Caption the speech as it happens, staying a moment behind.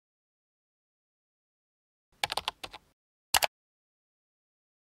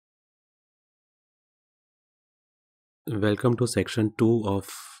Welcome to section 2 of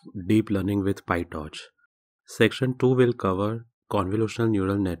Deep Learning with PyTorch. Section 2 will cover convolutional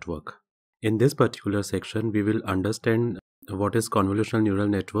neural network. In this particular section, we will understand what is convolutional neural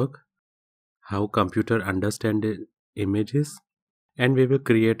network, how computer understand images, and we will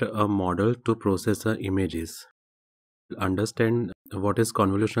create a model to process the images. Understand what is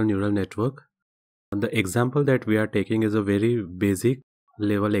convolutional neural network. The example that we are taking is a very basic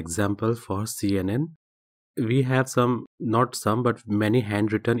level example for CNN. We have but many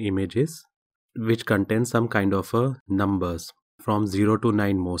handwritten images which contain some kind of numbers from 0 to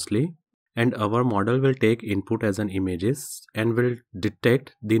 9 mostly, and our model will take input as an images and will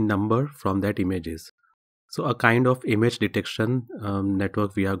detect the number from that images. So a kind of image detection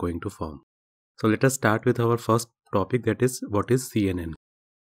network we are going to form. So let us start with our first topic, that is what is CNN.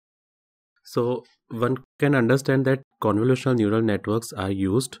 So one can understand that convolutional neural networks are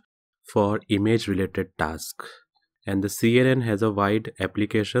used for image related tasks, and the CNN has a wide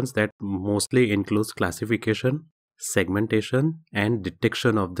applications that mostly includes classification, segmentation, and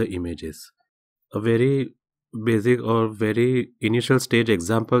detection of the images. A very basic or very initial stage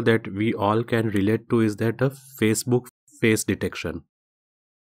example that we all can relate to is that of Facebook face detection.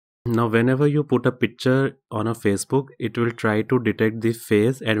 Now whenever you put a picture on a Facebook, it will try to detect the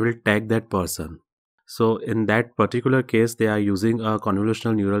face and will tag that person. So in that particular case, they are using a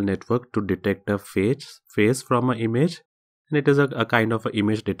convolutional neural network to detect a face from an image, and it is a kind of an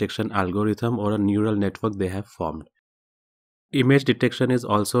image detection algorithm or a neural network they have formed. Image detection is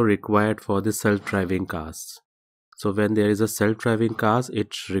also required for the self-driving cars. So when there is a self-driving car,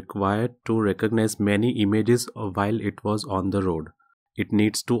 it's required to recognize many images while it was on the road. It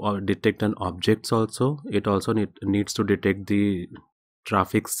needs to detect an objects also. It also needs to detect the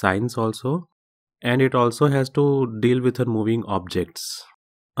traffic signs also. And it also has to deal with moving objects.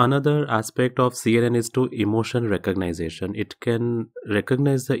 Another aspect of CNN is to emotion recognition. It can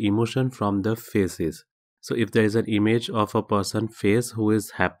recognize the emotion from the faces. So if there is an image of a person's face who is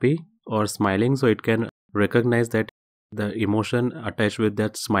happy or smiling, so it can recognize that the emotion attached with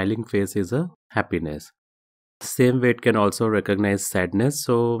that smiling face is a happiness. Same way it can also recognize sadness.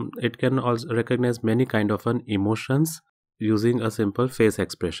 So it can also recognize many kind of emotions using a simple face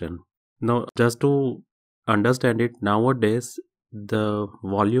expression. Now, just to understand it, nowadays the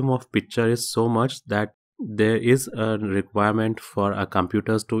volume of picture is so much that there is a requirement for our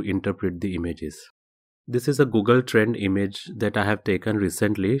computers to interpret the images. This is a Google trend image that I have taken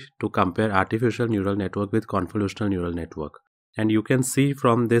recently to compare artificial neural network with convolutional neural network. And you can see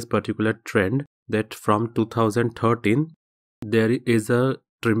from this particular trend that from 2013, there is a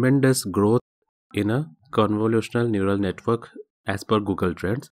tremendous growth in a convolutional neural network as per Google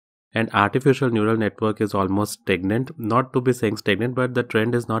Trends. And artificial neural network is almost stagnant. Not to be saying stagnant, but the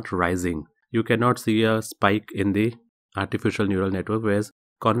trend is not rising. You cannot see a spike in the artificial neural network, whereas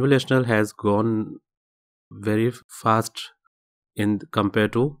convolutional has gone very fast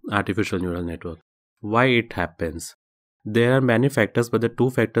compared to artificial neural network. Why it happens? There are many factors, but the two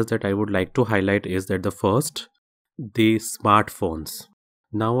factors that I would like to highlight is that the first, the smartphones.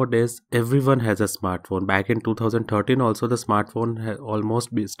 Nowadays, everyone has a smartphone. Back in 2013 also, the smartphone had almost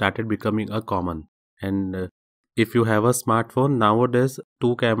started becoming a common. And if you have a smartphone, nowadays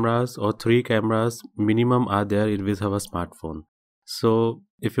 2 cameras or 3 cameras minimum are there with our smartphone. So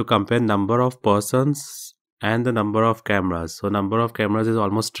if you compare number of persons and the number of cameras, so number of cameras is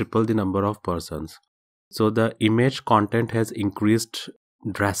almost triple the number of persons. So the image content has increased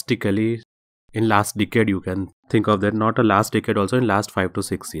drastically in last decade. You can think of that, not a last decade, also in last 5 to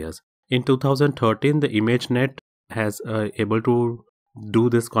 6 years. In 2013, the ImageNet has able to do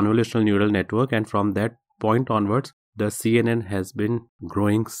this convolutional neural network, and from that point onwards, the CNN has been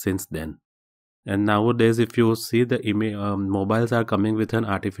growing since then. And nowadays, if you see, the mobiles are coming with an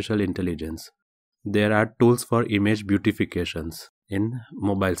artificial intelligence. There are tools for image beautifications in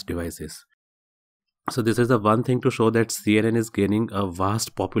mobiles devices. So this is the one thing to show that CNN is gaining a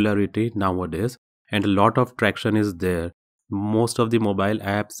vast popularity nowadays, and a lot of traction is there. Most of the mobile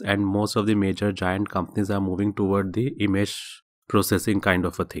apps and most of the major giant companies are moving toward the image processing kind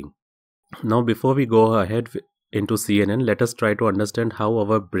of a thing. Now, before we go ahead into CNN, let us try to understand how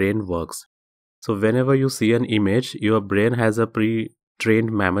our brain works. So whenever you see an image, your brain has a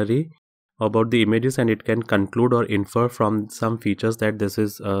pre-trained memory about the images, and it can conclude or infer from some features that this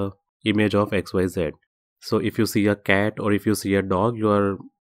is a image of XYZ. So if you see a cat or if you see a dog, your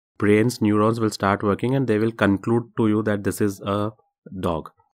brain's neurons will start working and they will conclude to you that this is a dog.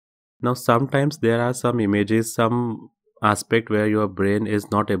 Now sometimes there are some images, some aspect where your brain is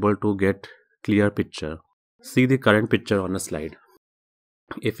not able to get clear picture. See the current picture on a slide.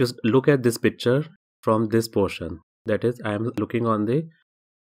 If you look at this picture from this portion, That is, I am looking on the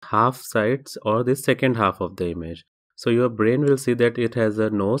half sides or the second half of the image. So your brain will see that it has a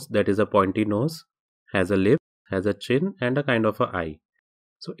nose, that is a pointy nose, has a lip, has a chin, and a kind of a eye.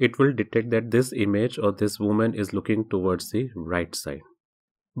 So it will detect that this image or this woman is looking towards the right side.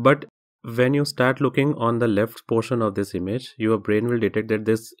 But when you start looking on the left portion of this image, your brain will detect that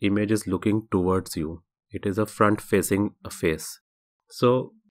this image is looking towards you. It is a front facing face.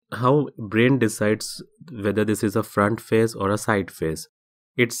 So how brain decides whether this is a front face or a side face?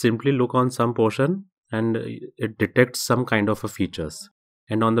 It simply look on some portion and it detects some kind of a features.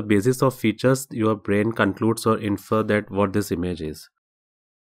 And on the basis of features, your brain concludes or infer that what this image is.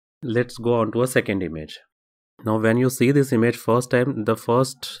 Let's go on to a second image. Now when you see this image first time, the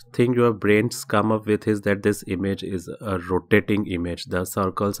first thing your brains come up with is that this image is a rotating image. The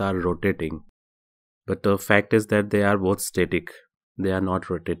circles are rotating. But the fact is that they are both static. They are not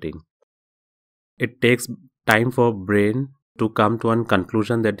rotating. It takes time for brain to come to a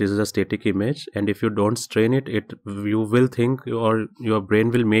conclusion that this is a static image, and if you don't strain it, you will think, or your brain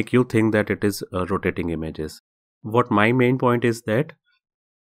will make you think that it is rotating images. What my main point is that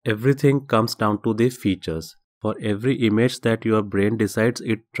everything comes down to the features. For every image that your brain decides,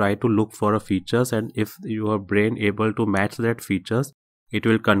 it try to look for a features, and if your brain able to match that features, it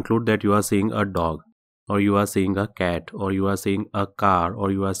will conclude that you are seeing a dog, or you are seeing a cat, or you are seeing a car,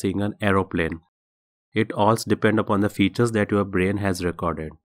 or you are seeing an aeroplane. It all depends upon the features that your brain has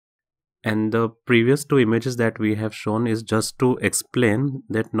recorded. And the previous two images that we have shown is just to explain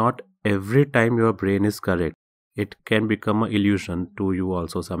that not every time your brain is correct. It can become an illusion to you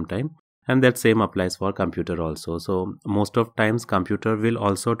also sometime. And that same applies for computer also. So most of times computer will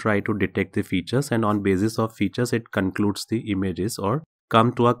also try to detect the features, and on basis of features it concludes the images or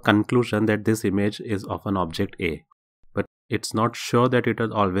come to a conclusion that this image is of an object A. But it's not sure that it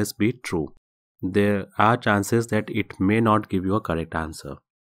will always be true. There are chances that it may not give you a correct answer.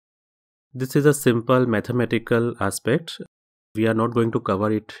 This is a simple mathematical aspect. We are not going to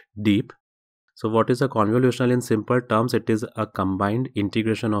cover it deep. So what is a convolutional in simple terms? It is a combined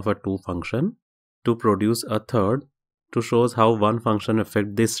integration of a two function to produce a third, to shows how one function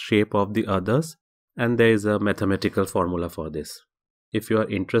affects this shape of the others, and there is a mathematical formula for this. If you are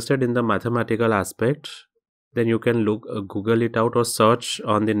interested in the mathematical aspect, then you can Google it out or search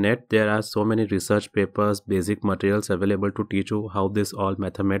on the net. There are so many research papers, basic materials available to teach you how this all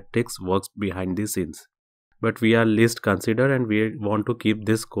mathematics works behind the scenes. But we are least considered, and we want to keep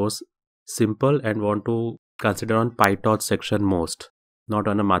this course simple and want to consider on PyTorch section most, not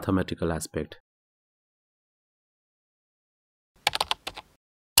on a mathematical aspect.